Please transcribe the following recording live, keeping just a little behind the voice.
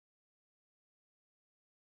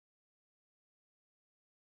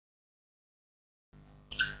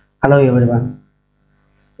Hello everyone.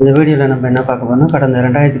 இந்த வீடியோல நம்ம என்ன பார்க்க போறோம்னா கடந்த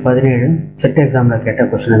 2017 செட் எக்ஸாம்ல கேட்ட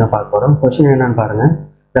क्वेश्चन தான் பார்க்க போறோம். क्वेश्चन என்னன்னு பாருங்க.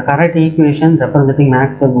 The correct equation representing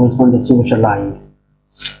Maxwell-Boltzmann distribution law is.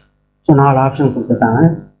 So 4 option கொடுத்துட்டாங்க.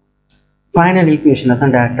 ஃபைனல் ஈக்குவேஷனை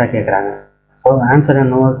தான் டைரக்டாக கேட்குறாங்க. ஸோ ஆன்சர்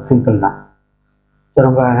என்ன சிம்பிள் தான். ஸோ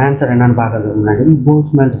நம்ம ஆன்சர் என்னன்னு பார்க்கறதுக்கு முன்னாடி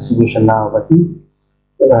போல்ட்ஸ்மேன் டிஸ்ட்ரிபியூஷன் லாவை பற்றி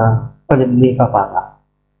கொஞ்சம் பிரீஃபாக பார்க்கலாம்.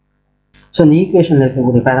 ஸோ இந்த ஈக்குவேஷனில்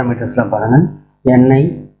இருக்கக்கூடிய பேராமீட்டர்ஸ்லாம் பாருங்கள். NI,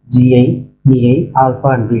 GI, EI, alpha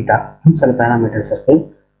and beta சில பேராமீட்டர்ஸ் இருக்குது.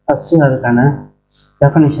 ஃபஸ்ட்டு அதுக்கான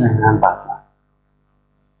டெஃபனிஷன் என்னன்னு பார்க்கலாம்.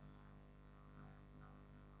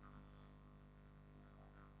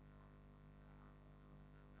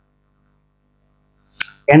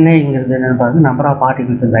 NIங்கிறது என்னென்னு பாருங்கள், number of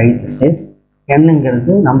particles in the ith state.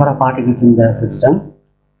 Nங்கிறது number of particles in the system,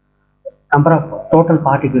 number of total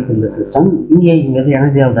particles in the system. EIங்கிறது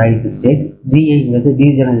energy of the ith state. GIங்கிறது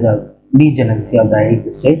degeneration of the ith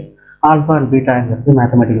state. Alpha and beta is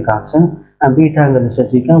mathematical constant, and beta is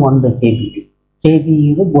specifically 1/kBT. Kb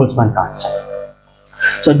is Boltzmann constant.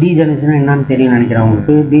 So degeneration என்னன்னு தெரியும் நினைக்கிறேன்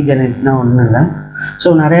உங்களுக்கு. degeneration ஒன்றும் இல்லை.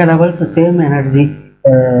 So நிறைய levels same energy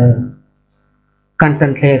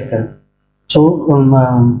கண்டென்ட்லேயே இருக்குது. So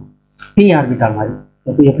B orbital மாதிரி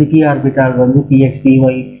எப்படி பி ஆர்பிட்டால் வந்து PX,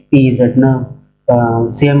 PY, PZன்னு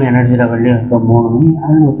சேம் எனர்ஜி லெவல்லே இருக்க மூணுமே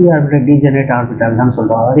அது பி ஆர்பிட்டால் டீஜெனரேட் ஆர்பிட்டால் தான்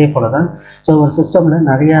சொல்கிறோம். அதே போல் தான் ஸோ ஒரு சிஸ்டமில்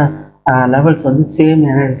நிறையா லெவல்ஸ் வந்து சேம்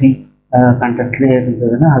எனர்ஜி கண்டென்ட்லேயே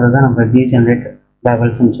இருந்ததுன்னா அதை தான் நம்ம டீஜெனரேட்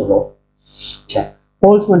லெவல்ஸ்ன்னு சொல்லுவோம். சரி,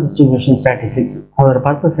 போல்ட்ஸ்மேன் டிஸ்ட்ரிபியூஷன் ஸ்டாட்டிஸ்டிக்ஸ் அதோட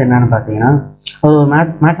பர்பஸ் என்னன்னு பார்த்தீங்கன்னா அது ஒரு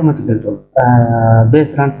mathematical tool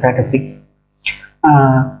based on statistics.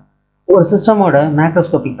 ஒரு சிஸ்டமோட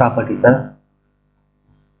மேக்ரோஸ்கோபிக் ப்ராப்பர்ட்டிஸை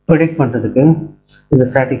ப்ரிடிக்ட் பண்ணுறதுக்கு இந்த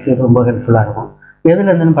ஸ்டாட்டிஸ்டிக்ஸ் ரொம்ப ஹெல்ப்ஃபுல்லாக இருக்கும். எதுல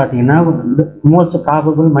இருந்துன்னு பார்த்தீங்கன்னா most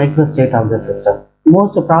probable micro state of the system.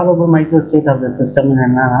 Most probable micro state of the system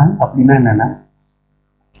என்னென்னா அப்படின்னா என்னென்னா,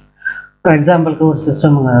 ஃபார் எக்ஸாம்பிளுக்கு ஒரு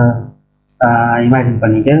சிஸ்டம் இமேஜின்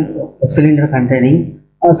பண்ணிக்க சிலிண்டர் கண்டெய்னிங்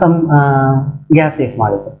சம் கேஸஸ்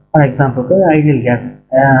மாதிரி இருக்கும். ஃபார் எக்ஸாம்பிளுக்கு ஐடியல் கேஸ்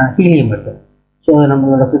ஹீலியம் இருக்குது. ஸோ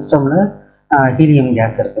நம்மளோட சிஸ்டமில் ஹீலியம்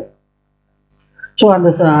கேஸ் இருக்குது. ஸோ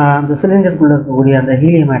அந்த சிலிண்டருக்குள்ளே இருக்கக்கூடிய அந்த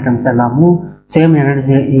ஹீலியம் ஆட்டம்ஸ் எல்லாமும் சேம்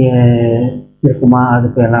எனர்ஜி இருக்குமா?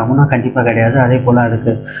 அதுக்கு எல்லாமும்னா கண்டிப்பாக கிடையாது. அதே போல்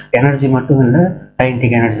அதுக்கு எனர்ஜி மட்டும் இல்லை,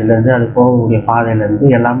 கைனடிக் எனர்ஜிலேருந்து அது போகக்கூடிய பாதையிலேருந்து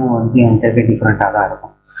எல்லாமும் வந்து என்கிட்ட டிஃப்ரெண்ட்டாக தான்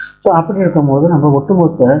இருக்கும். ஸோ அப்படி இருக்கும்போது நம்ம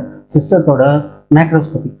ஒட்டுமொத்த சிஸ்டத்தோட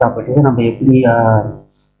மேக்ரோஸ்கோபிக் ப்ராப்பர்ட்டிஸை நம்ம எப்படி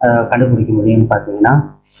கண்டுபிடிக்க முடியும்னு பார்த்தீங்கன்னா,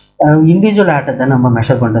 இண்டிவிஜுவல் ஆட்டத்தை நம்ம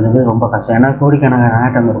மெஷர் பண்ணுறது ரொம்ப கஷ்டம். ஏன்னா கோடிக்கணக்கான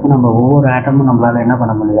ஆட்டம் இருக்கும். நம்ம ஒவ்வொரு ஆட்டமும் நம்மளால் என்ன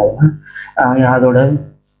பண்ண முடியாதுன்னா அதோட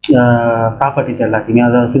ப்ராப்பர்ட்டிஸ் எல்லாத்தையுமே,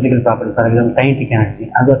 அதாவது physical property, for example kinetic energy,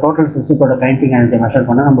 அந்த டோட்டல் சிஸ்டத்தோட கைனடிக் எனர்ஜியை மெஷர்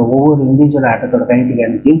பண்ணால் நம்ம ஒவ்வொரு இண்டிவிஜுவல் ஆட்டத்தோட கைனடிக்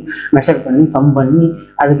எனர்ஜி மெஷர் பண்ணி சம் பண்ணி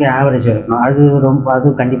அதுக்கு ஆவரேஜ் இருக்கணும்.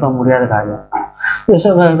 அது கண்டிப்பாக முடியாத காரியம்.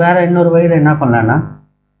 ஸோ வேறு இன்னொரு வழியில் என்ன பண்ணலான்னா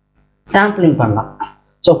சாம்பிளிங் பண்ணலாம்.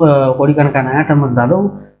 ஸோ கோடிக்கணக்கான ஆட்டம் இருந்தாலும்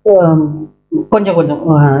கொஞ்சம் கொஞ்சம்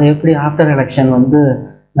எப்படி ஆஃப்டர் எலெக்ஷன் வந்து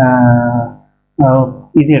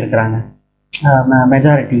இது எடுக்கிறாங்க,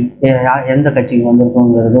 மெஜாரிட்டி எந்த கட்சிக்கு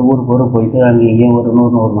வந்திருக்குங்கிறது ஊருக்கு போயிட்டு அங்கே இங்கேயும் ஒரு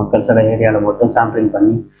 100 மக்கள் சில ஏரியாவில் மட்டும் சாம்பிளிங்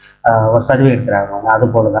பண்ணி ஒரு சர்வே எடுக்கிறாங்க.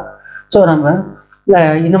 அது போல தான். ஸோ நம்ம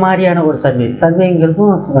இந்த மாதிரியான ஒரு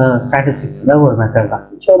சர்வேங்கிறதும் ஸ்டாட்டிஸ்டிக்ஸில் ஒரு மெத்தட் தான்.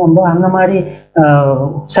 ஸோ நம்ம அந்த மாதிரி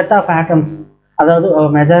செட் ஆஃப் ஆட்டம்ஸ், அதாவது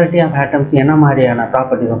மெஜாரிட்டி ஆஃப் ஆட்டம்ஸ் என்ன மாதிரியான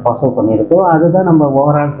ப்ராப்பர்ட்டிஸை பாசிவ் பண்ணியிருக்கோ அதுதான் நம்ம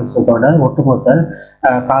ஓவரால் சிஸ்டத்தோட ஒட்டுமொத்த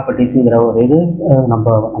ப்ராப்பர்ட்டிஸுங்கிற ஒரு இது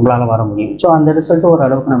நம்மளால் வர முடியும். ஸோ அந்த ரிசல்ட்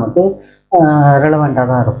ஓரளவுக்கு நமக்கு ரெலவெண்ட்டாக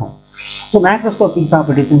தான் இருக்கும். ஸோ மேக்ரோஸ்கோபிக்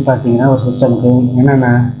ப்ராப்பர்ட்டிஸ்ன்னு பார்த்தீங்கன்னா ஒரு சிஸ்டமுக்கு என்னென்ன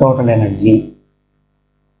டோட்டல் எனர்ஜி,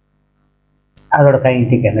 அதோட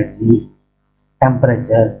kinetic energy,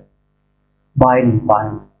 temperature, boiling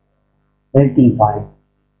point, melting point,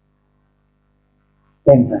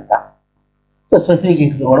 etcetera. So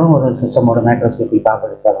ஸ்பெசிஃபிக்கோட ஒரு சிஸ்டமோட மேக்ரோஸ்கோபிக்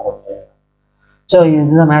ப்ராப்பர்ட்டிஸாக வரும். ஸோ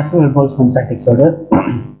இதுதான் Maxwell-Boltzmann ஸ்டாட்டிஸ்டிக்ஸோட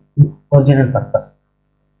original purpose.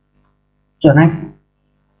 So next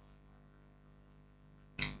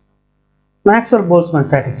Maxwell-Boltzmann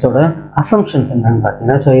ஸ்டாட்டிஸ்டிக்ஸோட assumptions என்னன்னு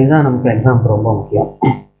பார்த்தீங்கன்னா, ஸோ இதுதான் நமக்கு எக்ஸாம்பிள் ரொம்ப முக்கியம்.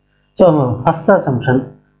 ஸோ ஃபஸ்ட் அசம்ஷன்,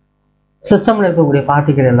 சிஸ்டமில் இருக்கக்கூடிய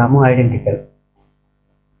பார்ட்டிகள் எல்லாமும் ஐடென்டிக்கல்.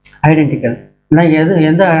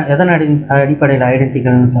 எதன் அடிப்படையில்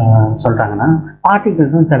ஐடென்டிக்கல்னு சொல்கிறாங்கன்னா,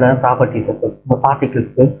 பார்ட்டிகிள்ஸும் சில ப்ராப்பர்ட்டிஸ் இருக்குது. இந்த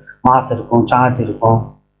பார்ட்டிகிள்ஸ்க்கு மாஸ் இருக்கும், சார்ஜ் இருக்கும்,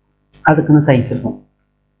 அதுக்குன்னு சைஸ் இருக்கும்.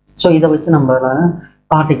 ஸோ இதை வச்சு நம்மளால்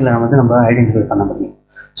பார்ட்டிகளை நம்ம ஐடென்டிஃபை பண்ண முடியும்.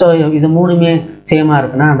 ஸோ இது மூணுமே சேமாக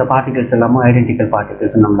இருக்குன்னா அந்த பார்ட்டிகிள்ஸ் எல்லாமும் ஐடென்டிக்கல்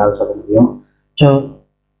பார்ட்டிகிள்ஸ் நம்மளால் சொல்ல முடியும். ஸோ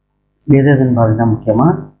எதுன்னு பார்த்தீங்கன்னா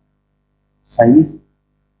முக்கியமாக size,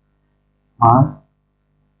 mass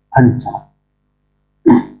and charge.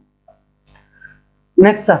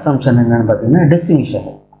 Next assumption என்னன்னு பார்த்தீங்கன்னா டிஸ்டிங்ஷன்.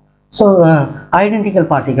 ஸோ ஐடென்டிக்கல்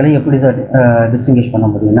பார்ட்டிகளை எப்படி டிஸ்டிங்கிஷ் பண்ண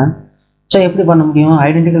முடியும்னா, ஸோ எப்படி பண்ண முடியும்?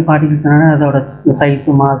 ஐடென்டிக்கல் பார்ட்டிகல்ஸ்னால அதோட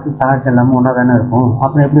சைஸு, மாசு, சார்ஜ் எல்லாமே ஒன்றா தானே இருக்கும்.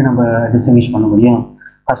 அப்புறம் எப்படி நம்ம டிஸ்டிங்கிஷ் பண்ண முடியும்?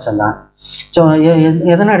 கஷ்டம்தான். ஸோ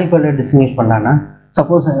எதனை அடிப்படையில் டிஸ்டிங்கிஷ் பண்ணலான்னா,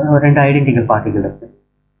 சப்போஸ் 2 ஐடென்டிக்கல் பார்ட்டிகள் இருக்குது.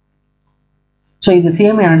 ஸோ இது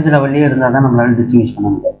சேம் எனர்ஜி லெவல்லே இருந்தால் தான் நம்மளால் டிஸ்டிங்கிஷ் பண்ண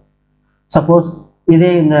முடியாது. சப்போஸ்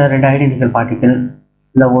இதே இந்த 2 ஐடென்டிக்கல் பார்ட்டிகள்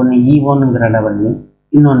இல்லை ஒன்று E1ங்கிற லெவல்லையும்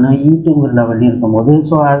இன்னொன்று E2ங்கிற லெவல்லையும் இருக்கும்போது,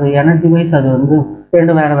 ஸோ அது எனர்ஜி வைஸ் அது வந்து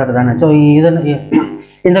 2 வேறு தானே. ஸோ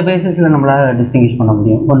இந்த பேசிஸில் நம்மளால் டிஸ்டிங்கிஷ் பண்ண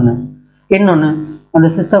முடியும் ஒன்று. இன்னொன்று, அந்த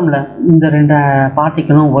சிஸ்டமில் இந்த 2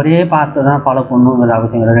 பார்ட்டிகளும் ஒரே பார்த்து தான் ஃபாலோ பண்ணணுங்கிற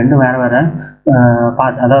அவசியம் இல்லை. 2 வேறு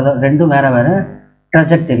பார்த்து, அதாவது 2 வேறு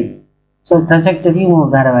ட்ரஜெக்டரி. ஸோ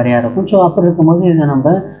ட்ரஜெக்டரியும் வேறையாக இருக்கும். ஸோ அப்படி இருக்கும்போது இதை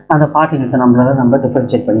நம்ம அந்த பார்ட்டிகல்ஸை நம்ம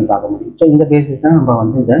டிஃபரன்ஷியேட் பண்ணி பார்க்க முடியும். ஸோ இந்த பேசிஸ் தான் நம்ம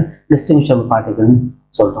வந்து இதை டிஸ்டிங்விஷபிள் பார்ட்டிகல்னு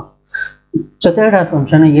சொல்கிறோம். So third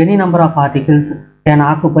assumption, any number of particles can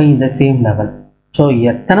occupy இந்த சேம் லெவல். ஸோ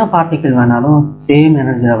எத்தனை பார்ட்டிகல் வேணாலும் சேம்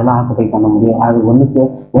எனர்ஜி லெவலில் ஆக்குபை பண்ண முடியும். அது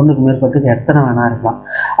ஒன்றுக்கு மேற்பட்டு எத்தனை வேணா இருக்கலாம்.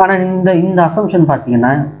 ஆனால் இந்த அசம்ஷன்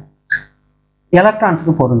பார்த்தீங்கன்னா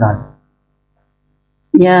எலக்ட்ரான்ஸுக்கு பொருந்தாது.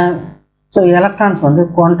 ஏன்? ஸோ எலக்ட்ரான்ஸ் வந்து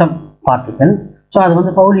குவாண்டம் பார்ட்டிகல். ஸோ அது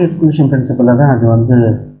வந்து பவுலி எக்ஸ்க்ளூஷன் பிரின்சிபலில் தான் அது வந்து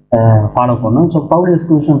ஃபாலோ பண்ணும். ஸோ பவுலி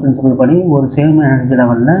எக்ஸ்க்ளூஷன் பிரின்சிபல் படி ஒரு சேம் எனர்ஜி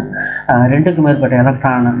லெவலில் 2க்கு மேற்பட்ட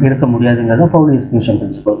எலக்ட்ரான் இருக்க முடியாதுங்கிறது பவுலி எக்ஸ்க்ளூஷன்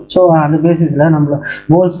பிரின்சிபல். ஸோ அந்த பேசிஸில் நம்மள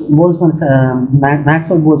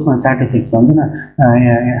மேக்ஸ்வெல் போல்ட்ஸ்மேன் ஸ்டாட்டிஸ்டிக்ஸ் வந்து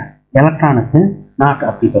எலக்ட்ரானுக்கு நாட்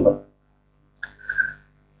அப்ளிகபிள்.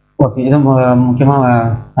 ஓகே, இது முக்கியமாக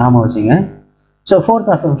ஞாபகம் வச்சுங்க. ஸோ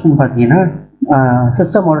ஃபோர்த் அசம்ஷன் பார்த்தீங்கன்னா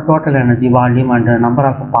சிஸ்டமோட total energy, volume and number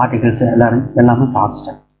of particles எல்லாமே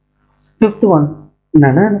கான்ஸ்டன்ட். ஃபிஃப்த் ஒன்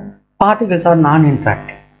என்னென்னா பார்ட்டிகல்ஸ் ஆர் நான்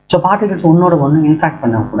இன்ட்ராக்டிவ். ஸோ பார்ட்டிகல்ஸ் ஒன்னோட ஒன்று இன்ட்ராக்ட்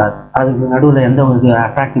பண்ணக்கூடாது. அதுக்கு நடுவில் எந்த ஒரு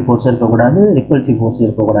அட்ராக்டிவ் ஃபோர்ஸ் இருக்கக்கூடாது, ரிப்பல்சிவ் ஃபோர்ஸ்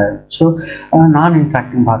இருக்கக்கூடாது. ஸோ நான்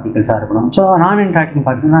இன்ட்ராக்டிங் பார்ட்டிகல்ஸாக இருக்கணும். ஸோ நான் இன்ட்ராக்டிங்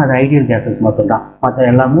பார்ட்டிகல்ஸ்னால் அது ஐடியல் கேஸஸ் மட்டும்தான், மற்ற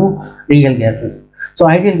எல்லாமும் real gases. So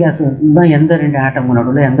ideal gases தான் எந்த 2 ஆட்டமுக்கு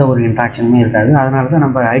நடுவில் எந்த ஒரு இன்ட்ராக்ஷனுமே இருக்காது. அதனால தான்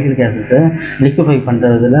நம்ம ஐடியல் கேஸஸை லிக்விஃபை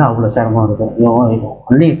பண்ணுறதுல அவ்வளோ சிரமம் இருக்கும்.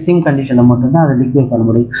 ஒன்லி எக்ஸ்ட்ரீம் கண்டிஷனில் மட்டும்தான் அதை லிக்விஃபை பண்ண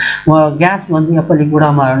முடியும். கேஸ் வந்து எப்போ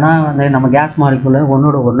லிக்விடாக மாறினா வந்து நம்ம கேஸ் மாலிகுலை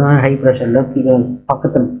ஒன்றோட ஒன்று ஹை ப்ரெஷரில்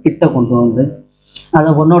பக்கத்தில் கிட்ட கொண்டு வந்து அதை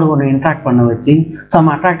ஒன்றோட ஒன்று இன்ட்ராக்ட் பண்ண வச்சு சம்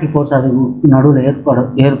அட்ராக்டிவ் ஃபோர்ஸ் அது நடுவில்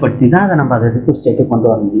ஏற்படுத்தி தான் அதை நம்ம அதை லிக்விட் ஸ்டேட்டுக்கு கொண்டு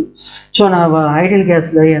வர முடியும். ஸோ நம்ம ஐடியல்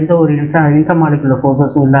கேஸில் எந்த ஒரு இன்டர்மாலிகுலர்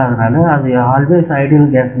ஃபோர்ஸஸும் இல்லாதனால அது ஆல்வேஸ் ஐடியல்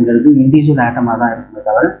கேஸுங்கிறது இண்டிவிஜுவல் ஆட்டமாக தான் இருக்குமே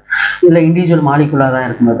தவிர, இல்லை இண்டிவிஜுவல் மாலிகுலாக தான்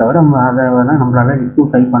இருக்குமே தவிர, அதை நம்மளால்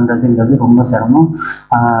லிக்விஃபை பண்ணுறதுங்கிறது ரொம்ப சிரமம்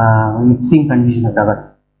எக்ஸ்ட்ரீம் கண்டிஷனை தவிர.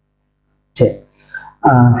 சரி,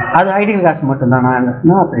 அது ஐடியல் கேஸ் மட்டும்தான்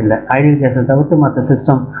அப்படி இல்லை. ஐடியல் கேஸை தவிர்த்து மற்ற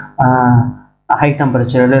சிஸ்டம் ஹை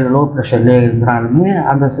டெம்பரேச்சரில் இல்லை லோ ப்ரெஷர்லேயே இருந்தாலுமே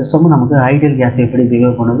அந்த சிஸ்டமும் நமக்கு ஐடியல் கேஸ் எப்படி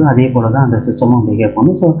பிஹேவ் பண்ணுது அதே போல் தான் அந்த சிஸ்டமும் பிஹேவ்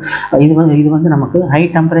பண்ணும். ஸோ இது வந்து நமக்கு ஹை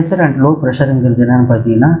டெம்பரேச்சர் அண்ட் லோ ப்ரெஷருங்கிறது என்னென்னு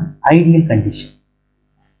பார்த்தீங்கன்னா ஐடியல் கண்டிஷன்.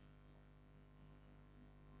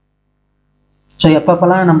 ஸோ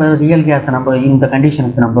எப்பப்பெல்லாம் நம்ம ரியல் கேஸை நம்ம இந்த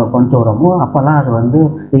கண்டிஷனுக்கு நம்ம கொண்டு வரோமோ அப்போல்லாம் அது வந்து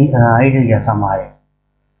ஐடியல் கேஸாக மாறிடும்.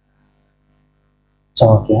 ஸோ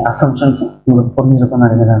ஓகே, அசம்ஷன்ஸ் உங்களுக்கு புரிஞ்சிருக்கும்னு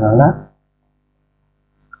நினைக்கிறதுனால.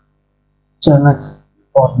 So next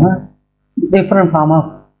formula, different form of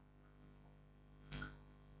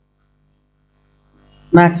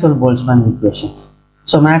Maxwell-Boltzmann equations.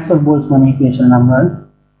 So Maxwell-Boltzmann equation நம்ம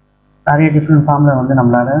நிறைய டிஃப்ரெண்ட் ஃபார்மில் வந்து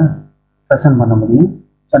நம்மளால் ப்ரெசென்ட் பண்ண முடியும்.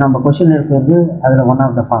 ஸோ நம்ம கொஷின் இருக்கிறது அதில் ஒன்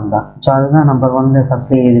ஆஃப் த ஃபார்ம் தான். ஸோ அதுதான் நம்பர் 1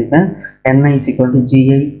 ஃபஸ்ட்லேயே எழுதியிருக்கேன். Ni = gi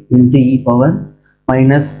 × e power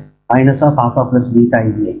minus of alpha plus beta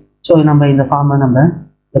ibi. So நம்ம இந்த ஃபார்மை நம்ம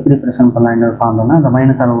எப்படி ப்ரெசென்ட் பண்ணலாம்? இன்னொரு ஃபார்ம்னா அந்த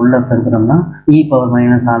மைனஸ் ஆல் உள்ள இருக்கிறோம்னா e power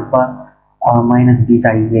 -alpha - beta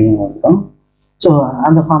ibi வரும். ஸோ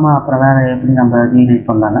அந்த ஃபார்மை அப்புறம் வேறு எப்படி நம்ம ரீரைட்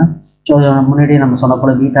பண்ணலாம்னா, ஸோ முன்னாடியே நம்ம சொன்ன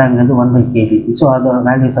போல பீட்டாங்கிறது 1/kBt. ஸோ அதை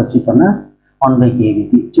வேல்யூ சப்ஸ்டிட் பண்ண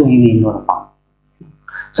 1/kBt. ஸோ இது இன்னொரு ஃபார்ம்.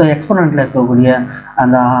 ஸோ எக்ஸ்போனண்ட்டில் இருக்கக்கூடிய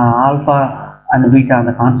அந்த ஆல்ஃபா அண்ட் பீட்டா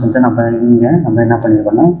அந்த கான்ஸ்டன்ட்டை நம்ம என்ன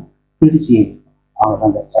பண்ணியிருக்கோம்னா பிரிச்சு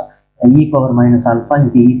அவ்வளோதான் பெருசா e power -alpha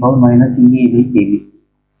 × e power -ea/kB.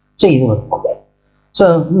 So இது ஒரு ஃபார்ம். ஸோ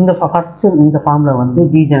இந்த ஃபார்மில் வந்து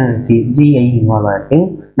டீஜெனரசி GI இன்வால்வ் ஆகிருக்கு.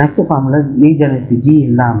 நெக்ஸ்ட் ஃபார்மில் டீஜெனரசி G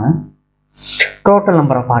இல்லாமல் டோட்டல்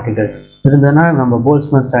நம்பர் ஆஃப் பார்ட்டிகல்ஸ் இருந்ததுன்னா நம்ம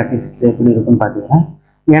போல்ட்ஸ்மேன் ஸ்டாட்டிஸ்டிக்ஸ் எப்படி இருக்குன்னு பார்த்தீங்கன்னா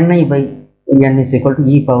Ni/n =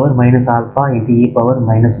 e power -alpha × e power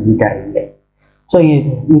 -beta ibi. So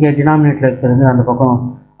இங்கே டினாமினேட்டில் இருக்கிறது அந்த பக்கம்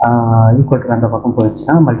ஈக்குவல் அந்த பக்கம்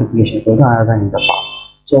போயிடுச்சுன்னா மல்டிப்ளிகேஷன் போயிடும். அதுதான் இந்த ஃபார்ம்.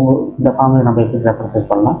 ஸோ இந்த ஃபார்மை நம்ம எப்படி ரெப்ரசென்ட்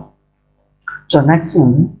பண்ணலாம்? ஸோ நெக்ஸ்ட்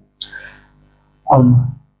வந்து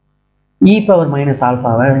e power -alpha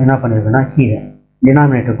என்ன பண்ணியிருக்குன்னா கீழே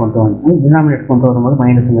டினாமினேட்டர் கொண்டு வந்து டினாமினேட்டர் கொண்டு வரும்போது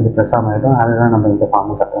மைனஸுங்கிறது ப்ளஸ் ஆகிடும். அதுதான் நம்ம இந்த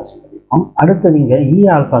ஃபார்முலா ரெப்ரசென்ட் பண்ணியிருக்கோம். அடுத்தது இங்கே இ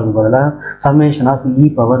ஆல்ஃபாவுக்கு பதிலாக summation of e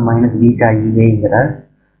power minus beta இஏங்கிற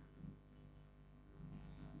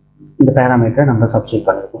இந்த பேராமீட்டரை நம்ம சப்ஸ்டியூட்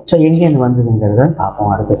பண்ணியிருக்கோம். ஸோ எங்கேருந்து வந்ததுங்கிறத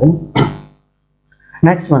பார்ப்போம். அடுத்தது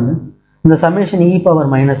நெக்ஸ்ட் வந்து இந்த summation e power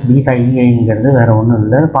minus beta இஏங்கிறது வேறு ஒன்றும்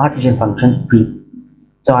இல்லை, பார்ட்டிஷன் ஃபங்க்ஷன் பி.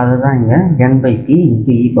 ஸோ அதுதான் இங்கே n by p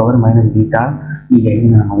into e power minus beta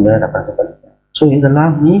இஏன்னு நான் வந்து ரெப்ரசென்ட் பண்ணியிருக்கேன். ஸோ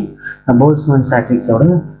இதெல்லாமே Boltzmann ஸ்டாட்டிக்ஸோட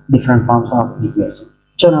different forms of equation.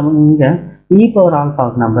 So நம்ம இங்கே இ பவர்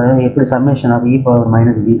ஆல்ஃபாவுக்கு நம்ம எப்படி summation of e power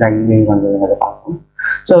minus beta இஏ வந்ததுங்கிறத பார்ப்போம்.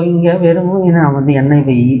 ஸோ இங்கே வெறும் நான் வந்து n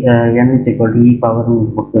by n is equal to e பவர்னு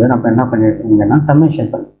கொடுத்தது நம்ம என்ன பண்ணியிருக்கோங்கன்னா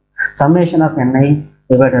சம்மேஷன் பண்ணி summation of ni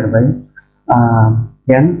divided by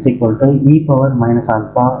n is equal to e power minus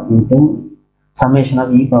alpha into summation of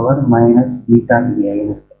e power minus beta a.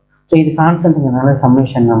 So இது கான்ஸ்டன்ட்டுங்கிறதுனால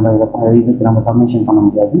summation நம்ம இதுக்கு நம்ம summation பண்ண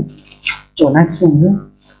முடியாது. ஸோ நெக்ஸ்ட் வந்து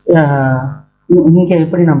இங்கே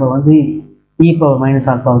எப்படி நம்ம வந்து இ பவர் மைனஸ்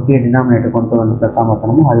ஆல்ஃபாவுக்கு டினாமினேட்டர் கொண்டு வந்து ப்ளஸ்ஸாக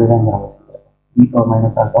மாற்றணுமோ அதுதான் இங்கே நம்ம சொல்கிறோம். இ பவர்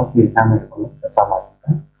மைனஸ் ஆல்ஃபாவுக்கு டினாமினேட்டர் கொண்டு ப்ளஸ்ஸாக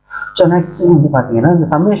மாற்றிருக்கேன். ஸோ நெக்ஸ்ட் வந்து பார்த்தீங்கன்னா இந்த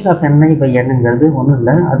சம்மேஷன் ஆஃப் ni by nங்கிறது ஒன்றும்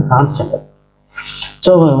இல்லை, அது constant.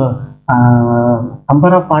 So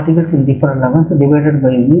number of particles in different levels divided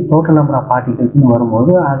by total number of பார்ட்டிகல்ஸ்னு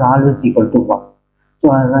வரும்போது அது ஆல்வேஸ் ஈக்குவல் டு 1. ஸோ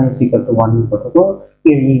அதுதான் இஸ் ஈக்குவல் டு 1 போட்டிருக்கோம்.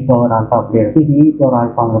 இது இ பவர் ஆல்ஃபா அப்படி இருக்குது. இ பவர்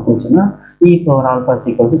ஆல்ஃபா அங்கே போச்சுன்னா e power alpha is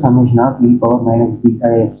equal to summation of e power minus beta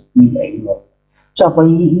இஐன்னு வரும். ஸோ அப்போ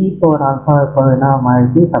இ பவர் ஆல்ஃபா இப்போ என்ன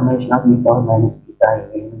மாறிடுச்சு, summation of e power minus beta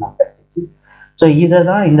இஐன்னு நான் கிடச்சிச்சு. ஸோ இதை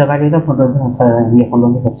தான் இந்த வேல்யூ தான் கொண்டு வந்து நான் இங்கே கொண்டு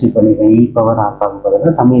வந்து சப்ஸ்டியூட் பண்ணியிருக்கேன். இ பவர் ஆல்ஃபாவுக்கு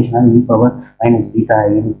பதிலாக summation of e power minus beta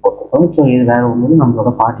ஐன்னு போட்டிருக்கோம். ஸோ இது வேறு ஒன்று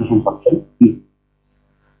நம்மளோட பார்ட்டிஷன் ஃபங்க்ஷன் பி.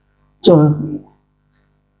 ஸோ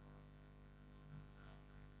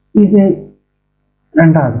இது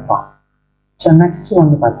ரெண்டாவது ஃபார்ம். ஸோ நெக்ஸ்ட்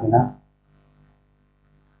வந்து பார்த்தீங்கன்னா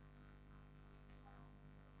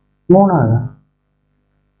மூணாவது.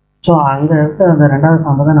 ஸோ அங்கே இருக்க அந்த ரெண்டாவது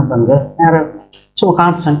ஃபார்ம் தான் நம்ம அங்கே வேறு. ஸோ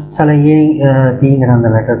கான்ஸ்டன்ட் சில பிங்கிற அந்த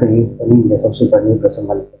லெட்டர்ஸை யூஸ் பண்ணி இங்கே சப்ஸ்டியூட் பண்ணி ப்ரெசென்ட்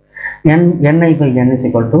பண்ணியிருக்கேன். ni by n is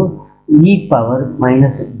equal to e power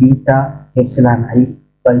minus beta epsilon i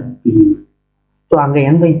by p. So அங்கே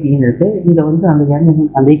n by pன்னு இருக்குது. இங்கே வந்து அந்த n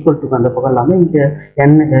அந்த ஈக்குவல் டு அந்த பக்கம் இல்லாமல் இங்கே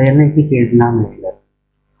ni டினாமினேட்டர்.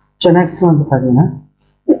 ஸோ நெக்ஸ்ட் வந்து பார்த்தீங்கன்னா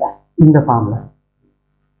இந்த ஃபார்மில்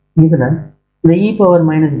இதில் இந்த இ பவர்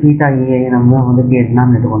மைனஸ் பீட்டா இஏ நம்ம வந்து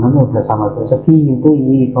டினாமினேட்டர் கொண்டு வந்து ஒரு ப்ளஸ் ஆகும். So B into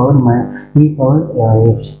e power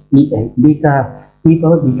EI beta e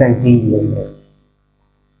power beta into இஏ.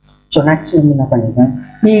 So next வந்து என்ன பண்ணியிருக்கேன்,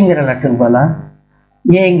 பிங்கிற லெட்டருக்கு பதிலாக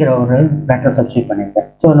ஏங்கிற ஒரு லெட்டர் சப்ஸ்டியூட் பண்ணியிருக்கேன்.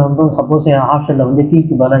 ஸோ நம்ம சப்போஸ் ஆப்ஷனில் வந்து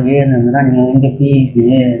பிக்கு பதிலாக ஏன்னு இருந்ததுன்னா நீங்கள் இங்கே பி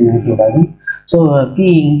ஏ நினைக்கக்கூடாது. ஸோ பி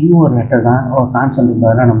இங்கேயும் ஒரு லெட்டர் தான், ஒரு கான்ஸ்டன்ட்டுக்கு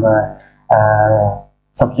பதிலாக நம்ம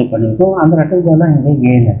சப்ஸ்டியூட் பண்ணியிருக்கோம். அந்த லெட்டருக்கு பதிலாக இங்கே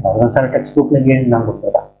ஏன்னு இருக்காது. சில டெக்ஸ்ட் புக்கில் ஏன்னு தான்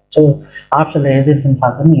கொடுத்துருக்காங்க. ஸோ ஆப்ஷனில் எது இருக்குன்னு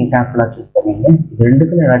பார்த்து நீங்கள் கேர்ஃபுல்லாக சூஸ் பண்ணிங்க. இது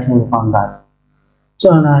ரெண்டுத்தில் ஏதாச்சும் ஒரு ஃபார்ம் தான். ஸோ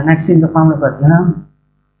நான் நெக்ஸ்ட் இந்த ஃபார்மில் பார்த்தீங்கன்னா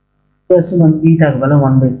ப்ளஸ் வந்து பீட்டாக்கு பதிலாக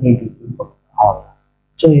 1/kT ஆகும்.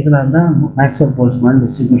 ஸோ இதில் தான் Maxwell Boltzmann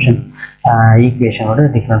distribution ஈக்குவேஷனோட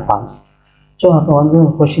different forms. So அப்போ வந்து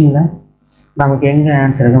கொஷினில் நமக்கு எங்கே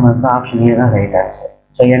ஆன்சர் இருக்கும் வந்து ஆப்ஷன் ஏ தான் right answer.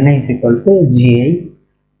 So ni is equal to gi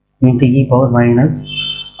into e power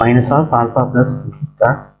minus of alpha plus beta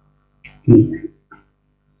E.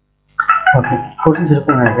 Okay, questions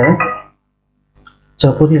இருக்குன்னு நினைக்கிறேன். ஸோ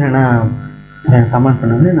புரியலைன்னா கமெண்ட்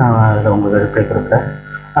பண்ணுங்கள், நான் அதில் உங்களுக்கு ரிப்ளை கொடுக்குறேன்.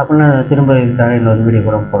 அப்படின்னா திரும்ப இதுக்காக இன்னொரு வீடியோ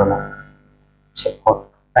கூட போடலாம். சரி, ஓகே,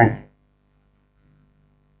 தேங்க்யூ.